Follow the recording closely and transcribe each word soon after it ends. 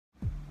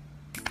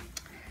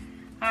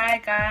Hi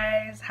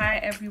guys, hi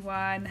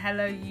everyone,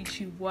 hello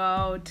YouTube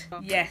world.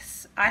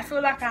 Yes, I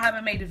feel like I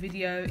haven't made a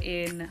video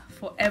in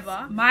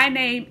forever. My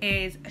name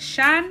is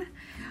Shan,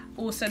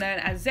 also known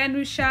as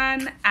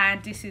Zenwithchan,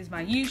 and this is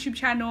my YouTube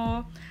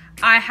channel.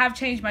 I have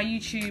changed my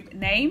YouTube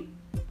name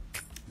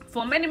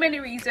for many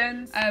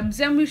reasons.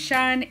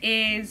 Zenwithchan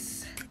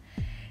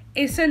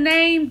it's a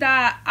name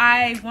that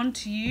I want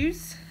to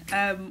use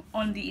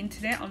on the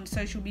internet, on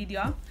social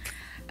media.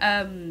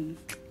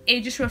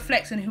 It just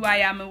reflects on who I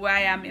am and where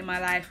I am in my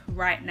life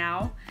right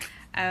now.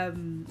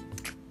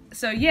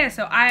 So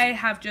I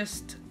have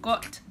just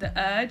got the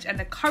urge and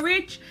the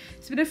courage.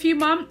 It's been a few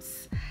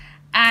months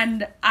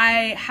and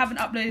I haven't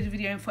uploaded a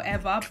video in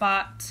forever,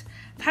 but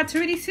I've had to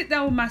really sit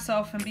down with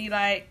myself and be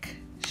like,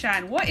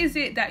 Shan, what is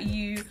it that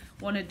you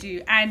want to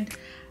do? And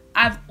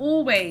I've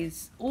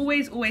always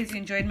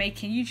enjoyed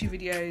making YouTube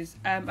videos.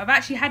 I've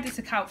actually had this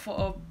account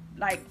for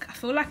I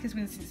feel like it's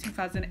been since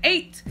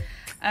 2008.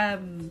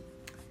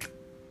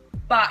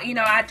 But you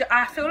know,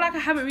 I feel like I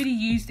haven't really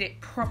used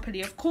it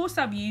properly. Of course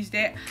I've used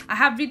it. I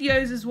have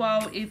videos as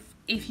well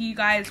if you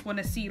guys want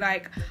to see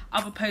like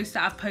other posts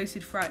that I've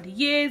posted throughout the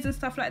years and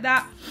stuff like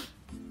that.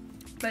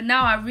 But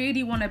now I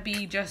really want to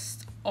be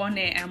just on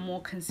it and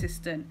more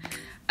consistent.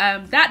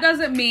 That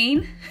doesn't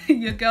mean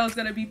your girl's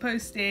going to be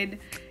posting,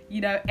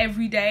 you know,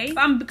 every day.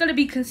 But I'm going to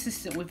be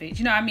consistent with it. Do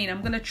you know what I mean?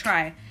 I'm going to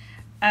try.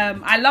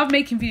 I love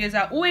making videos.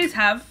 I always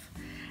have.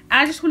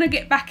 I just want to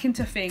get back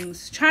into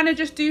things, trying to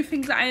just do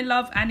things that I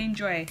love and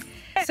enjoy.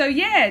 So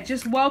yeah,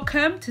 just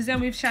welcome to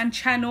Zenwithchan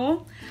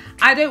channel.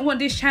 I don't want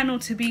this channel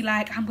to be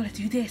like, I'm going to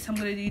do this, I'm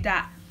going to do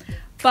that.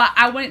 But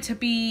I want it to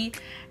be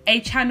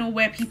a channel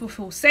where people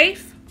feel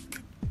safe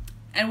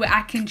and where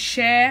I can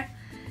share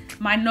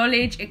my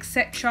knowledge,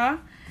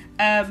 etc.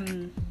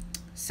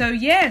 So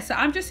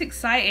I'm just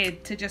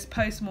excited to just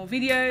post more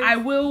videos. I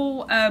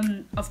will,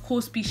 of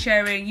course, be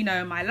sharing, you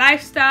know, my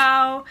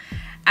lifestyle,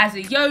 as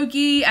a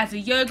yogi, as a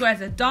yoga, as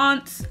a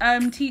dance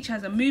teacher,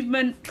 as a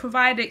movement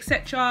provider,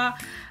 etc.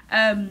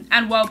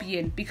 And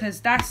well-being,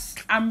 because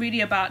I'm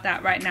really about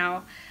that right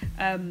now,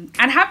 and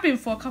have been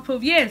for a couple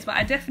of years, but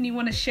I definitely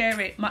want to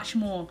share it much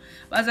more.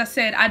 But as I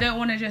said, I don't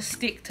want to just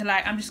stick to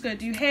like, I'm just going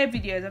to do hair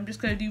videos, I'm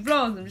just going to do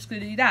vlogs, I'm just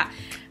going to do that,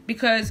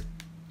 because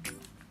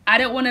I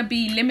don't want to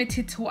be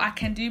limited to what I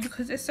can do,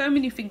 because there's so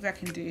many things I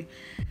can do.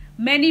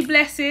 Many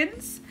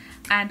blessings,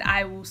 and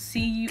I will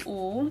see you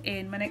all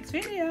in my next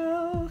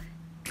video.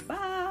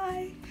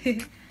 Bye.